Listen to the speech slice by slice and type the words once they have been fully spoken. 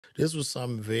This was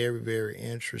something very, very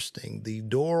interesting. The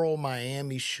Doral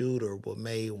Miami shooter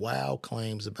made wild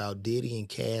claims about Diddy and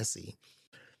Cassie.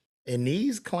 And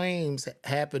these claims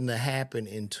happened to happen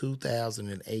in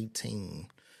 2018.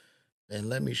 And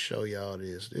let me show y'all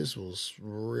this. This was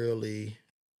really,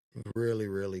 really,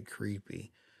 really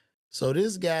creepy. So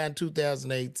this guy in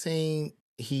 2018,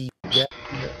 he got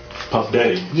Puff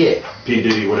Daddy. Yeah. P.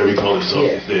 Diddy, whatever you call himself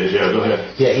Yeah. these days. Yeah, go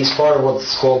ahead. Yeah, he's part of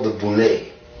what's called the Boule.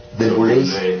 The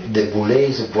Boule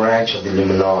is a branch of the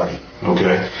Illuminati.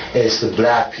 Okay. It's the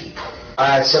black people.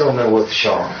 I had settlement with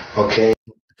Sean, okay?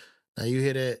 now you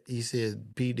hear that? He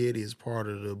said P. Diddy is part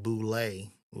of the Boule,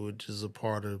 which is a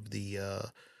part of the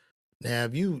now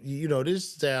if you know,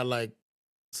 this sound like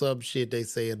some shit they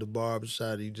say in the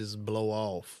barbershop you just blow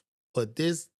off. But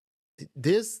this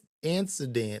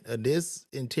incident or this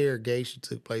interrogation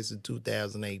took place in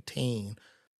 2018.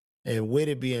 And with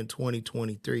it being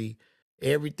 2023,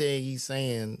 everything he's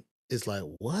saying is like,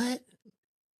 what?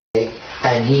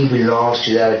 And he belongs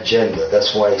to that agenda.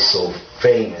 That's why he's so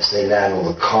famous. They land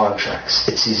all the contracts.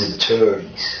 It's his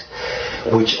attorneys,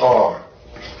 which are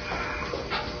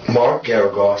Mark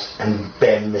Gagos and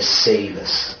Ben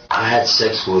Mercedes. I had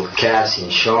sex with Cassie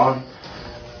and Sean.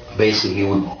 Basically, he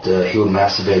would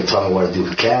masturbate, tell me what to do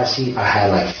with Cassie. I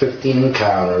had like 15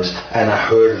 encounters, and I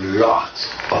heard a lot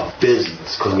of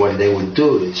business. Because what they would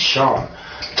do is Sean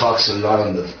talks a lot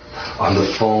on the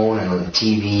phone and on the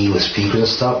TV with speakers and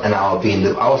stuff, and I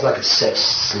was like a sex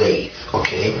slave.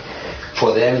 Okay,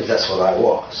 for them that's what I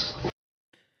was.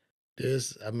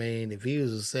 This, I mean, if he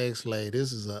was a sex slave,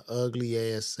 this is an ugly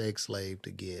ass sex slave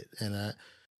to get. And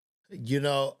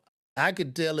I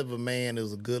could tell if a man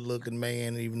is a good looking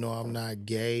man, even though I'm not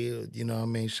gay. You know what I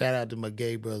mean? Shout out to my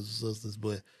gay brothers and sisters,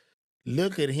 but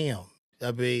look at him.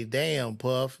 I mean, damn,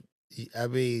 Puff. I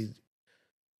mean,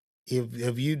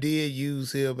 if you did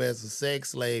use him as a sex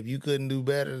slave, you couldn't do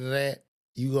better than that.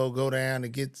 You gonna go down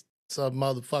and get some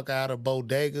motherfucker out of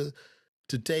Bodega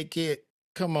to take it.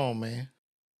 Come on, man.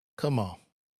 Come on.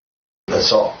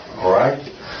 That's all right?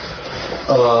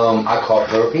 I caught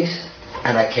herpes,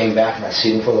 and I came back and I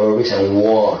sued him for the herpes and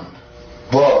won.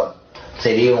 But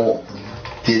they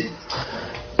did.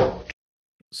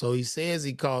 So he says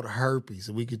he caught herpes,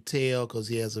 and we could tell because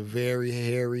he has a very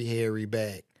hairy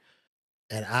back.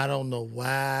 And I don't know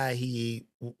why he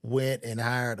went and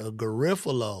hired a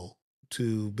Garifalo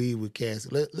to be with Cassie.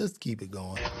 Let's keep it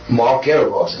going. Mark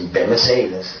Gagos and Ben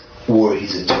Mercedes were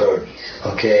his attorneys,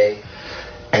 okay?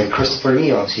 And Christopher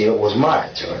Leon's here was my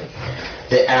attorney.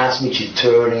 They asked me to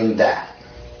turn in that,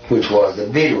 which was the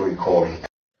video recording.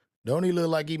 Don't he look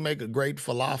like he make a great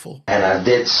falafel? And I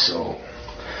did so.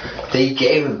 They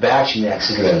gave it back to me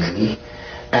accidentally,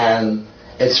 and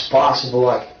it's possible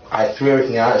I threw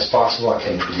everything out. It's possible I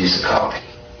can produce a copy.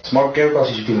 Mark Gagos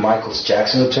used to be Michael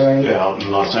Jackson's attorney. Yeah, out in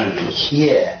Los Angeles.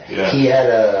 Yeah. He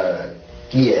had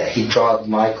he drugged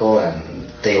Michael and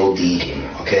they OD'd him,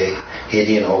 okay? He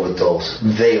didn't overdose.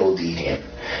 They OD'd him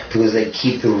because they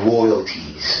keep the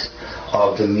royalties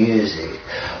of the music.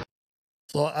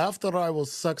 So after I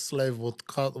was sex slave with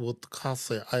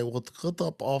Cassie, I would get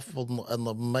up often and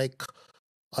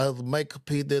I'd make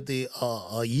P. Diddy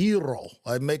a gyro.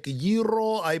 I make a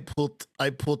gyro. I put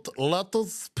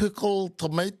lettuce, pickle,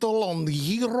 tomato on the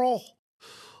gyro,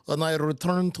 and I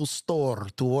return to store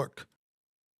to work.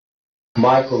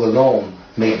 Michael alone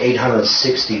made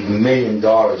 $860 million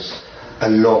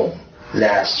alone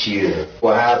last year.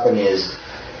 What happened is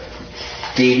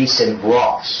Diddy and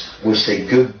Ross, which they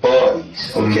good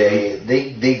buddies, okay?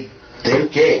 They're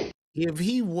gay. If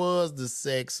he was the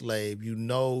sex slave, you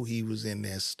know he was in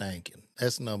there stinking.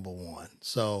 That's number one.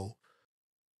 So,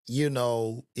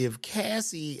 if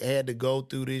Cassie had to go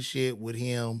through this shit with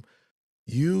him,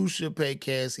 you should pay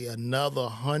Cassie another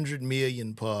 $100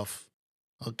 million, Puff.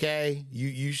 Okay?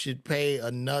 You should pay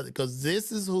another, because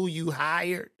this is who you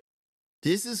hired.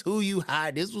 This is who you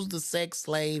hired. This was the sex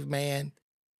slave, man.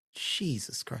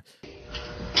 Jesus Christ.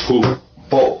 Who?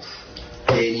 Both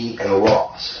Diddy and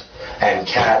Ross and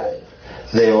Khaled.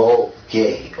 They're all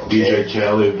gay. Okay? DJ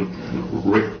Khaled,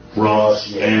 Rick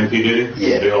Ross, and P. Diddy?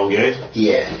 Yeah. They're all gay?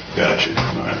 Yeah. Gotcha.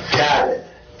 All right. Khaled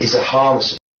is a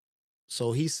homosexual.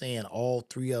 So he's saying all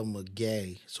three of them are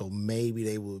gay. So maybe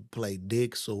they would play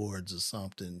dick swords or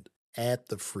something at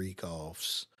the freak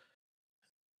offs.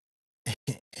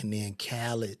 And then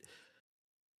Khaled,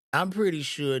 I'm pretty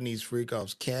sure in these freak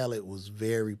offs, Khaled was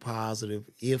very positive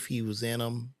if he was in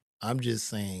them. I'm just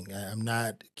saying, I'm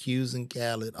not accusing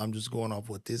Khaled. I'm just going off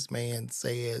what this man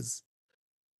says.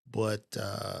 But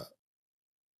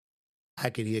I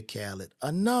could hear Khaled.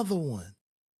 Another one.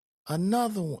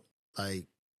 Like,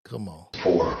 come on.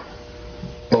 For.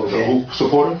 Oh, Okay. Who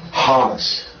supporter?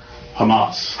 Hamas.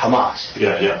 Hamas.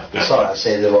 Yeah. Sorry, I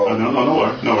said it wrong. No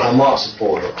worry. Hamas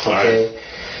supporter. Okay.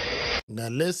 Now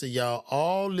listen, y'all.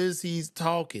 All this he's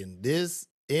talking, this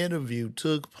interview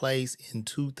took place in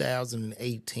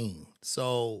 2018.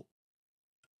 So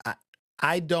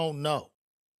I don't know.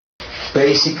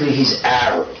 Basically, he's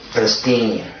Arab,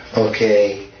 Palestinian.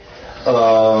 Okay.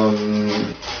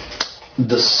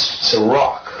 The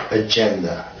Ciroc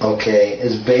agenda. Okay,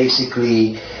 is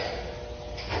basically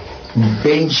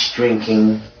binge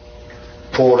drinking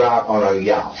poured out on a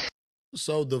yacht.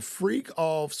 So the freak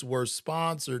offs were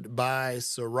sponsored by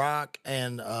Ciroc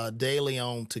and De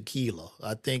Leon tequila.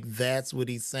 I think that's what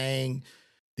he's saying.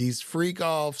 These freak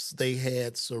offs, they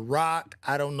had Ciroc.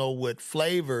 I don't know what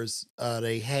flavors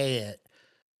they had,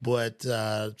 but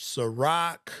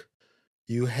Ciroc,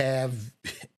 you have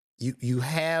you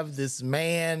have this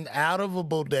man out of a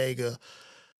bodega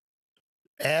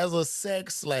as a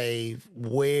sex slave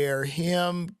where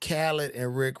him, Khaled,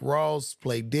 and Rick Ross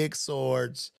play dick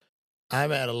swords.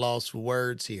 I'm at a loss for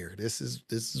words here. This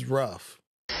is rough.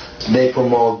 They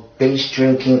promote binge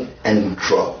drinking and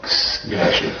drugs.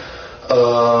 Gotcha.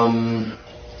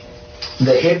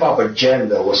 The hip hop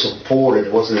agenda was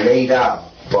laid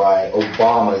out by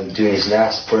Obama during his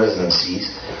last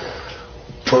presidencies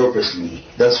purposely.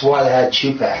 That's why they had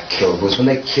Tupac killed, because when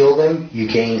they kill them, you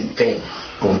gain fame.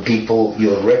 When people,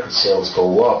 your record sales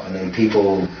go up, and then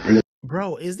people.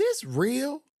 Bro, is this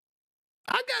real?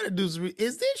 I gotta do some.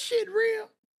 Is this shit real?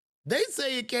 They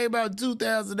say it came out in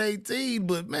 2018,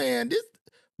 but man,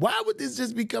 why would this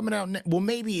just be coming out now? Well,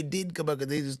 maybe it did come out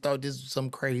because they just thought this was some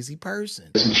crazy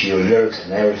person. Listen to your lyrics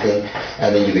and everything,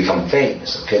 and then you become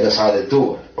famous. Okay, that's how they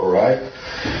do it. All right.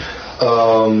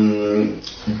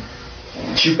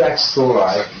 Tupac's still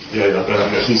alive.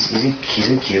 Yeah. He's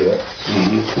in Cuba.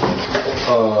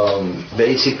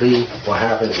 Basically, what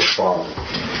happened is the following.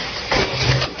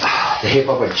 The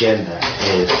hip-hop agenda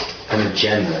is an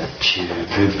agenda to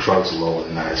move drugs all over the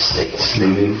United States.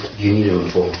 You need to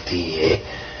involve DEA.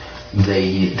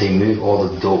 They move all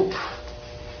the dope,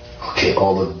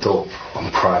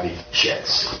 on private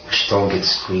jets, which don't get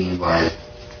screened by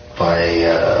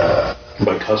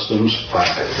customs, by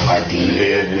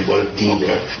DEA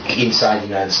inside the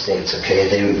United States. Okay,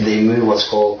 they move what's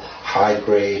called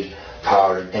high-grade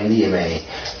powdered MDMA.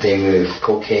 They move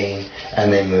cocaine,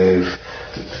 and they move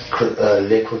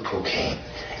liquid cocaine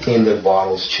in the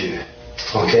bottles too.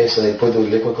 Okay, so they put the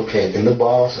liquid cocaine in the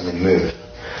bottles and they move it.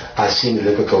 I've seen the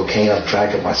liquid cocaine, I've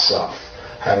drank it myself,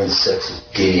 having sex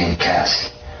with Diddy and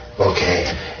Cassie.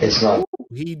 Okay, it's not.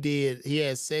 He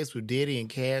had sex with Diddy and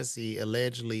Cassie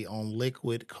allegedly on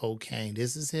liquid cocaine.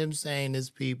 This is him saying this,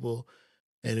 people.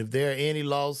 And if there are any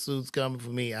lawsuits coming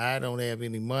for me, I don't have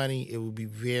any money. It would be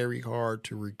very hard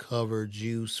to recover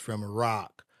juice from a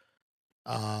rock.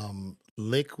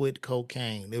 Liquid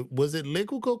cocaine. Was it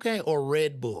liquid cocaine or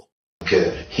Red Bull?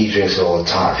 Good. He drinks it all the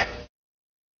time.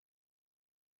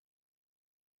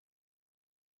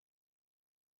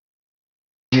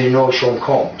 You know Sean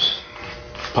Combs?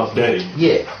 Puff Daddy.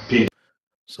 Yeah.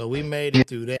 So we made it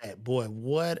through that. Boy,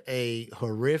 what a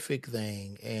horrific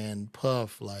thing. And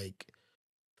Puff, like,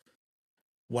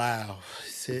 wow.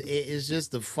 It's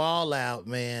just the fallout,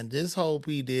 man. This whole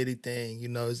P. Diddy thing,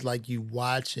 it's like you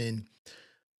watching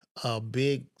a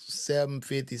big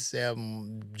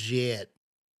 757 jet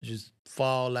just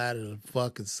fall out of the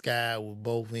fucking sky with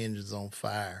both engines on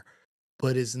fire.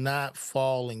 But it's not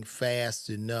falling fast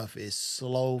enough. It's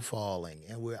slow falling.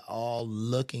 And we're all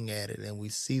looking at it and we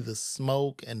see the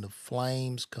smoke and the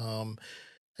flames come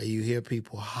and you hear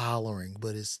people hollering,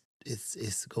 but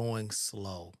it's going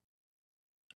slow.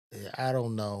 I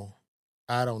don't know.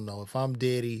 If I'm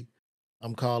Diddy,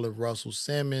 I'm calling Russell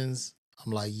Simmons.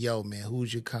 I'm like, yo, man,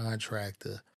 who's your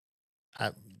contractor?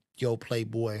 Yo,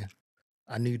 Playboy,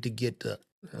 I need to get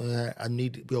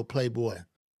yo, Playboy.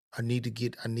 I need to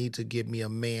get me a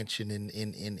mansion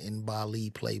in Bali,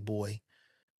 Playboy.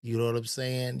 You know what I'm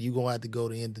saying? You gonna have to go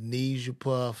to Indonesia,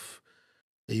 Puff,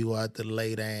 and you gonna have to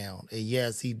lay down. And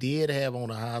yes, he did have on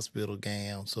a hospital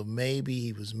gown, so maybe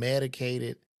he was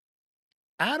medicated.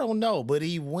 I don't know, but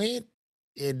he went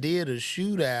and did a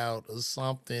shootout or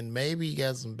something. Maybe he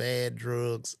got some bad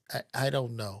drugs. I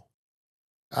don't know.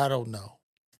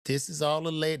 This is all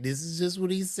alleged. This is just what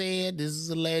he said. This is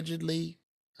allegedly.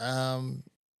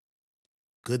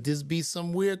 Could this be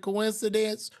some weird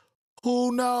coincidence?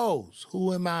 Who knows?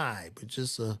 Who am I? But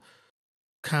just a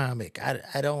comic.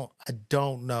 I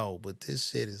don't know. But this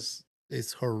shit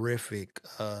is horrific,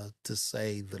 to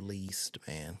say the least,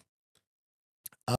 man.